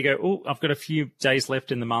serviceable way to go, oh, I've got a few days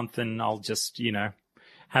left in the month and I'll just, you know,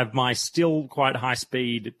 have my still quite high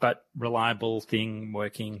speed but reliable thing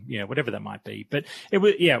working, you know, whatever that might be. But it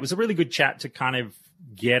was a really good chat to kind of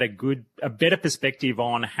get a better perspective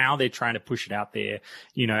on how they're trying to push it out there,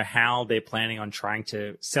 you know, how they're planning on trying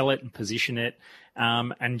to sell it and position it.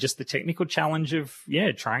 And just the technical challenge of,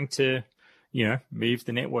 trying to, you know, move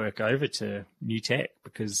the network over to new tech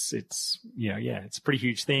because it's, you know, it's a pretty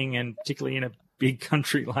huge thing. And particularly in a big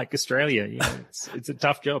country like Australia. It's a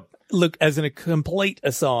tough job. Look, as a complete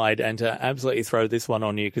aside, and to absolutely throw this one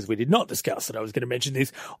on you because we did not discuss it, I was going to mention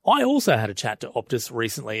this. I also had a chat to Optus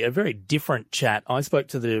recently, a very different chat. I spoke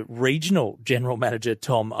to the regional general manager,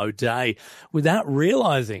 Tom O'Day, without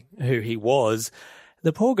realising who he was.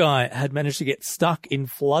 The poor guy had managed to get stuck in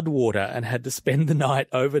floodwater and had to spend the night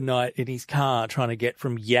overnight in his car trying to get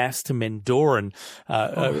from Yass to Mendoran,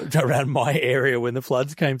 around my area when the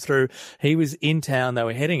floods came through. He was in town. They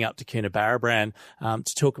were heading up to Coonabarabran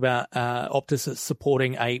to talk about Optus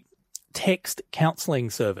supporting a text counselling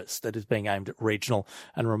service that is being aimed at regional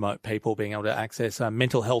and remote people being able to access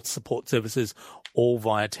mental health support services all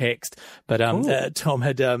via text. But Tom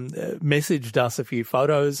had messaged us a few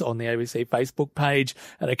photos on the ABC Facebook page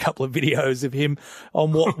and a couple of videos of him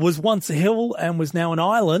on what was once a hill and was now an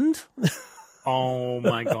island. Oh,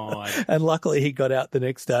 my God. And luckily he got out the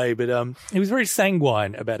next day. But he was very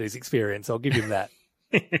sanguine about his experience. I'll give him that.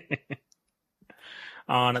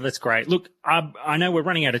 Oh, no, that's great. Look, I know we're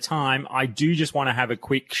running out of time. I do just want to have a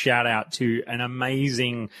quick shout out to an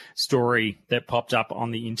amazing story that popped up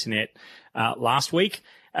on the internet last week.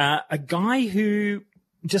 A guy who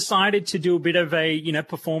decided to do a bit of a,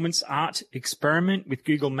 performance art experiment with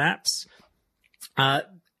Google Maps. I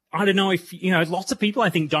don't know if, lots of people I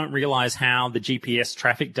think don't realize how the GPS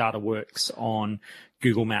traffic data works on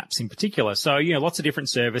Google Maps in particular. So, lots of different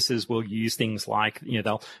services will use things like,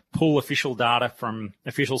 they'll pull official data from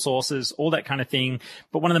official sources, all that kind of thing.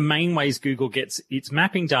 But one of the main ways Google gets its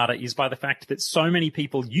mapping data is by the fact that so many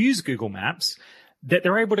people use Google Maps that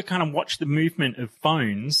they're able to kind of watch the movement of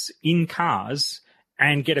phones in cars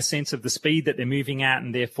and get a sense of the speed that they're moving at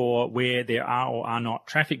and therefore where there are or are not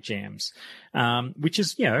traffic jams, which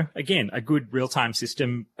is, again, a good real-time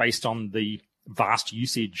system based on the vast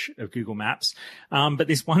usage of Google Maps. But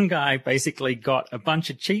this one guy basically got a bunch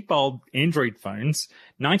of cheap old Android phones,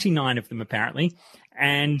 99 of them apparently,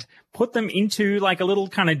 and put them into like a little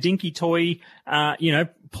kind of dinky toy,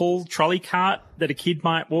 pull trolley cart that a kid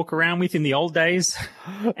might walk around with in the old days.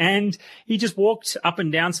 And he just walked up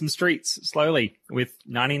and down some streets slowly with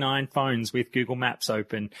 99 phones with Google Maps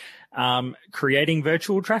open, creating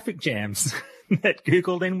virtual traffic jams. That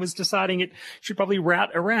Google then was deciding it should probably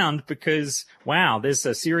route around because, wow, there's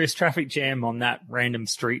a serious traffic jam on that random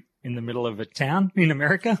street in the middle of a town in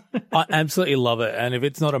America. I absolutely love it. And if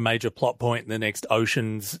it's not a major plot point in the next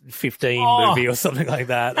Ocean's 15 movie or something like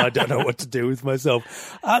that, I don't know what to do with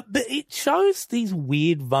myself. But it shows these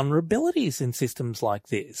weird vulnerabilities in systems like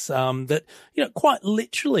this, that, quite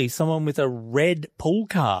literally someone with a red pull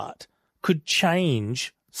cart could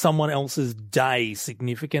change someone else's day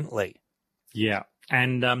significantly. Yeah.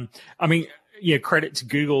 And, credit to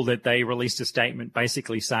Google that they released a statement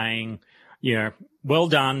basically saying, well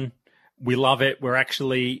done. We love it. We're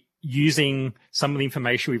actually using some of the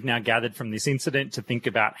information we've now gathered from this incident to think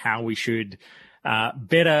about how we should,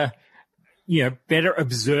 better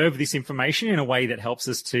observe this information in a way that helps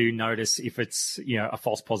us to notice if it's, a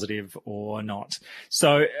false positive or not.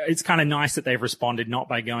 So it's kind of nice that they've responded not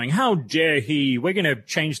by going, how dare he? We're going to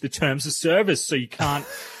change the terms of service so you can't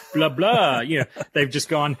blah, blah. They've just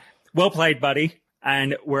gone, well played, buddy.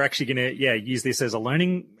 And we're actually going to, use this as a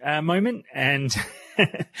learning moment and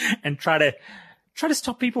and try to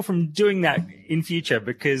stop people from doing that in future,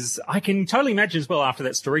 because I can totally imagine as well after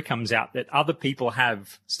that story comes out that other people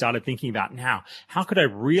have started thinking about now, how could I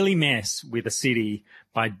really mess with a city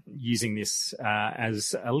by using this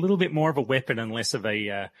as a little bit more of a weapon and less of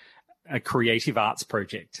a creative arts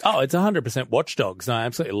project. Oh, it's 100% Watch Dogs. I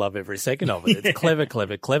absolutely love every second of it. It's clever,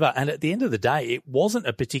 clever, clever. And at the end of the day, it wasn't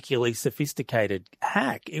a particularly sophisticated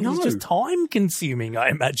hack. It was just time consuming, I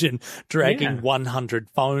imagine, dragging 100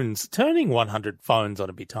 phones. Turning 100 phones ought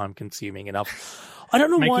to be time consuming enough. I don't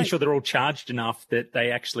know why. Making sure they're all charged enough that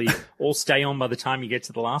they actually all stay on by the time you get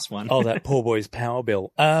to the last one. Oh, that poor boy's power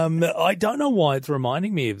bill. I don't know why it's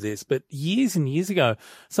reminding me of this, but years and years ago,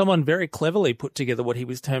 someone very cleverly put together what he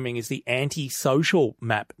was terming as the anti-social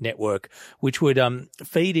map network, which would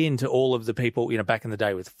feed into all of the people, back in the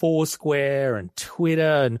day with Foursquare and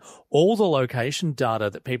Twitter and all the location data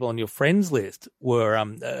that people on your friends list were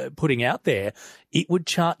putting out there. It would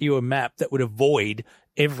chart you a map that would avoid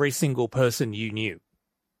every single person you knew.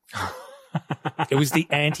 It was the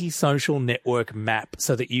anti-social network map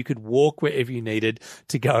so that you could walk wherever you needed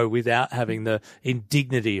to go without having the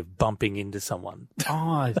indignity of bumping into someone.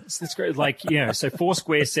 Oh, that's great. So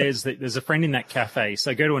Foursquare says that there's a friend in that cafe,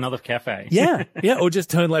 so go to another cafe. Yeah, or just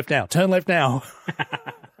turn left now. Turn left now.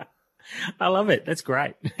 I love it. That's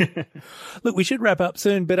great. Look, we should wrap up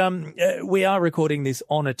soon, but we are recording this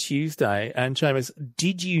on a Tuesday. And Seamus,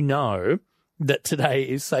 did you know that today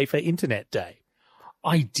is Safer Internet Day?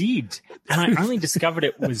 I did. And I only discovered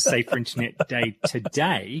it was Safer Internet Day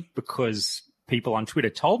today because people on Twitter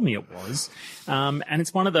told me it was. And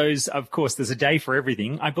it's one of those, of course, there's a day for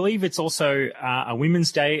everything. I believe it's also a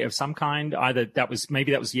Women's Day of some kind.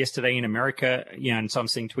 Maybe that was yesterday in America, and so I'm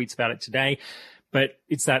seeing tweets about it today. But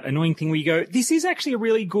it's that annoying thing where you go, this is actually a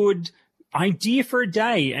really good idea for a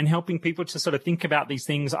day and helping people to sort of think about these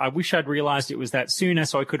things. I wish I'd realized it was that sooner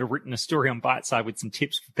so I could have written a story on Byteside with some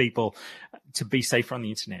tips for people to be safer on the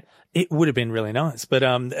internet. It would have been really nice, but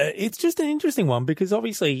it's just an interesting one because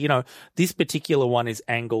obviously, this particular one is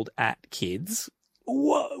angled at kids.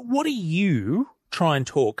 What do you try and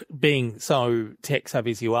talk, being so tech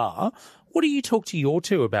savvy as you are, what do you talk to your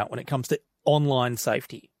two about when it comes to online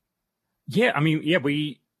safety? Yeah,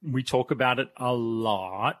 we talk about it a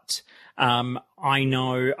lot. I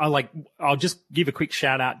know, I'll just give a quick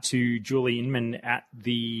shout out to Julie Inman at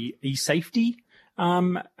the eSafety.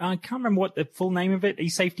 I can't remember what the full name of it,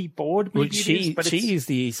 eSafety Board. Maybe she is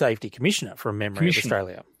the eSafety Commissioner from memory of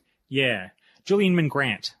Australia. Yeah. Julie Inman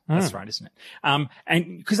Grant. That's right, isn't it?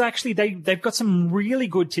 And because actually they've got some really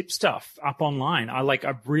good tip stuff up online. I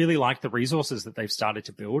really like the resources that they've started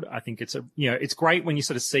to build. I think it's it's great when you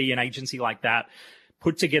sort of see an agency like that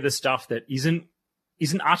put together stuff that isn't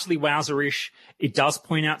utterly wowzerish. It does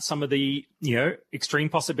point out some of the, extreme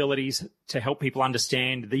possibilities to help people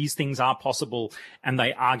understand these things are possible and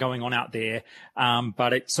they are going on out there.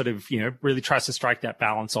 But it sort of, really tries to strike that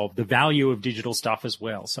balance of the value of digital stuff as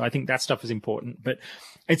well. So I think that stuff is important. But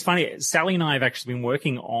it's funny, Sally and I have actually been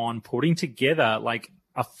working on putting together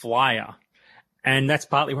a flyer. And that's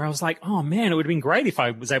partly where I was like, oh man, it would have been great if I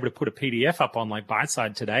was able to put a PDF up on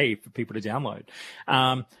Byteside today for people to download.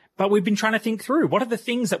 But we've been trying to think through what are the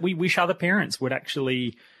things that we wish other parents would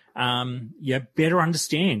actually, better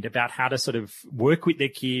understand about how to sort of work with their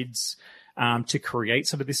kids, to create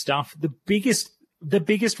sort of this stuff. The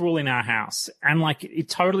biggest rule in our house, and it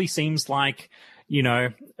totally seems like,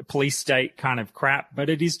 police state kind of crap, but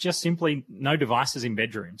it is just simply no devices in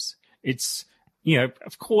bedrooms. It's,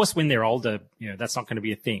 of course, when they're older, that's not going to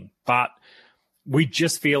be a thing, but we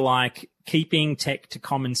just feel like keeping tech to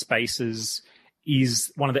common spaces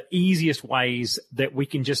is one of the easiest ways that we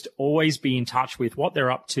can just always be in touch with what they're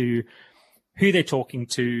up to, who they're talking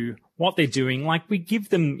to, what they're doing. We give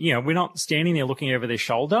them, we're not standing there looking over their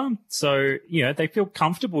shoulder. So, they feel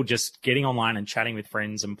comfortable just getting online and chatting with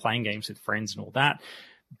friends and playing games with friends and all that.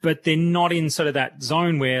 But they're not in sort of that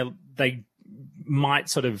zone where they might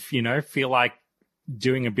sort of, feel like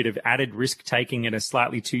doing a bit of added risk taking at a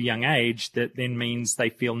slightly too young age that then means they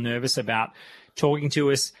feel nervous about talking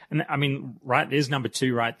to us. And right, there's number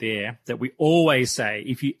 2 right there that we always say,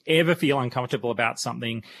 if you ever feel uncomfortable about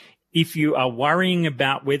something, if you are worrying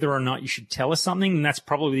about whether or not you should tell us something, then that's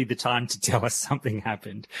probably the time to tell us something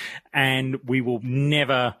happened. And we will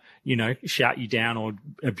never, shout you down or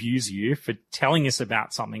abuse you for telling us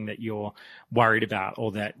about something that you're worried about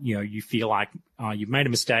or that, you feel like you've made a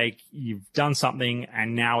mistake, you've done something,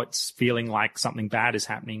 and now it's feeling like something bad is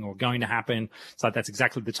happening or going to happen. So that's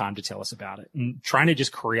exactly the time to tell us about it. And trying to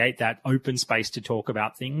just create that open space to talk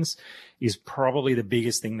about things is probably the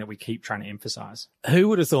biggest thing that we keep trying to emphasize. Who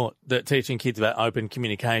would have thought that teaching kids about open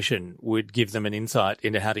communication would give them an insight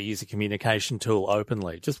into how to use a communication tool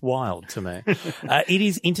openly? Just wild to me. It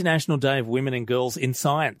is International Day of Women and Girls in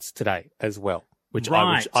Science today as well, which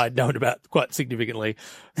I'd known about quite significantly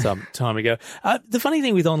some time ago. The funny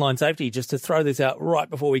thing with online safety, just to throw this out right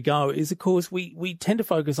before we go, is, of course, we tend to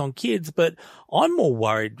focus on kids, but I'm more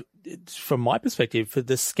worried from my perspective for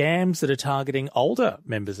the scams that are targeting older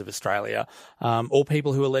members of Australia, or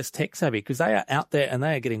people who are less tech savvy, because they are out there and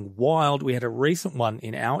they are getting wild. We had a recent one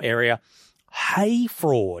in our area, hay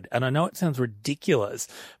fraud. And I know it sounds ridiculous,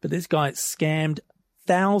 but this guy scammed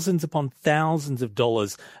thousands upon thousands of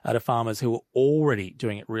dollars out of farmers who were already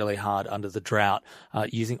doing it really hard under the drought,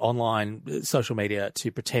 using online social media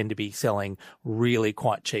to pretend to be selling really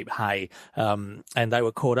quite cheap hay. And they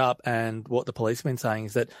were caught up. And what the police have been saying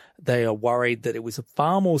is that they are worried that it was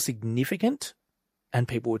far more significant and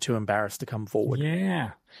people were too embarrassed to come forward.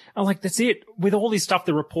 Yeah. That's it. With all this stuff,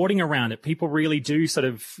 the reporting around it, people really do sort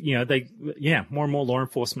of, more and more law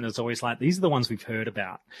enforcement is always like, these are the ones we've heard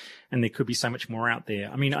about. And there could be so much more out there.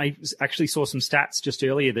 I actually saw some stats just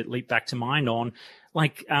earlier that leaped back to mind on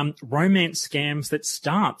romance scams that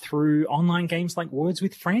start through online games like Words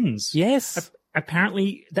with Friends. Yes.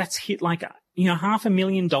 Apparently that's hit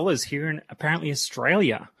 $500,000 here in apparently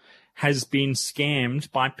Australia has been scammed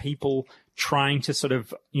by people trying to sort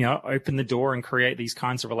of, open the door and create these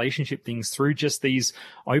kinds of relationship things through just these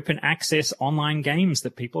open access online games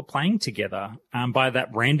that people are playing together, by that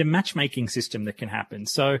random matchmaking system that can happen.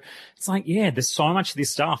 So it's like, there's so much of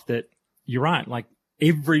this stuff that you're right. Like,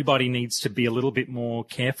 everybody needs to be a little bit more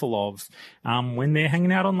careful of, when they're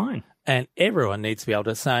hanging out online. And everyone needs to be able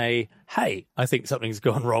to say, hey, I think something's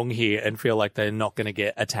gone wrong here, and feel like they're not going to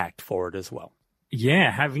get attacked for it as well.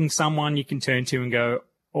 Yeah, having someone you can turn to and go,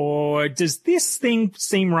 or does this thing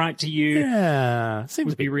seem right to you? Yeah,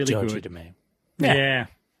 seems to be really good to me. Yeah.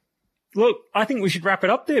 Look, I think we should wrap it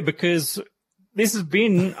up there, because this has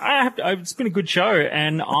been, it's been a good show,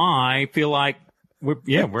 and I feel like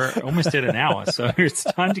we're almost at an hour, so it's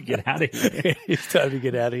time to get out of here. It's time to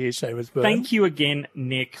get out of here, Seamus Byrne. Thank you again,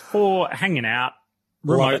 Nick, for hanging out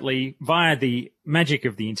remotely via the magic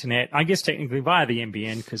of the internet. I guess technically via the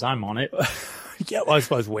NBN, because I'm on it. Yeah, well, I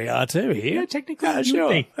suppose we are too here. Yeah, technically,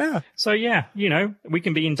 sure. Yeah. So we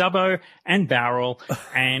can be in Dubbo and Bowral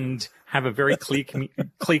and have a very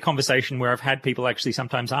clear conversation where I've had people actually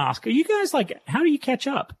sometimes ask, "Are you guys like, how do you catch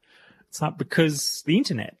up?" It's not because the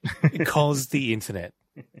internet. Because the internet.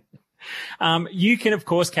 You can, of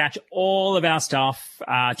course, catch all of our stuff,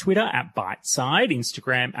 Twitter at Biteside,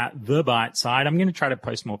 Instagram at The Biteside. I'm going to try to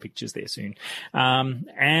post more pictures there soon.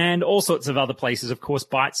 And all sorts of other places. Of course,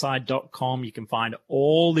 biteside.com. You can find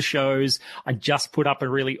all the shows. I just put up a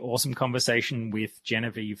really awesome conversation with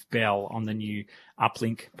Genevieve Bell on the new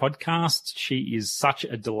Uplink podcast. She is such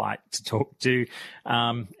a delight to talk to.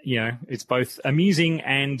 It's both amusing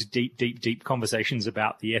and deep conversations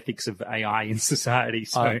about the ethics of AI in society.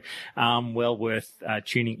 So, well worth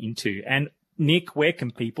tuning into. And Nick, where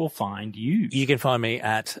can people find you? You can find me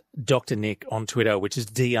at Dr. Nick on Twitter, which is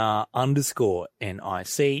Dr_NIC.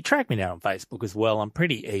 Track me down on Facebook as well. I'm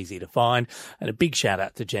pretty easy to find. And a big shout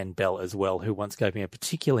out to Jen Bell as well, who once gave me a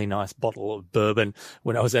particularly nice bottle of bourbon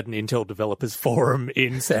when I was at an Intel Developers Forum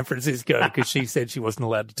in San Francisco, because she said she wasn't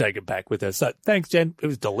allowed to take it back with her. So thanks, Jen. It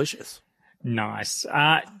was delicious. Nice.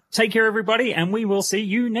 Take care, everybody, and we will see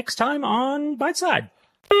you next time on Biteside.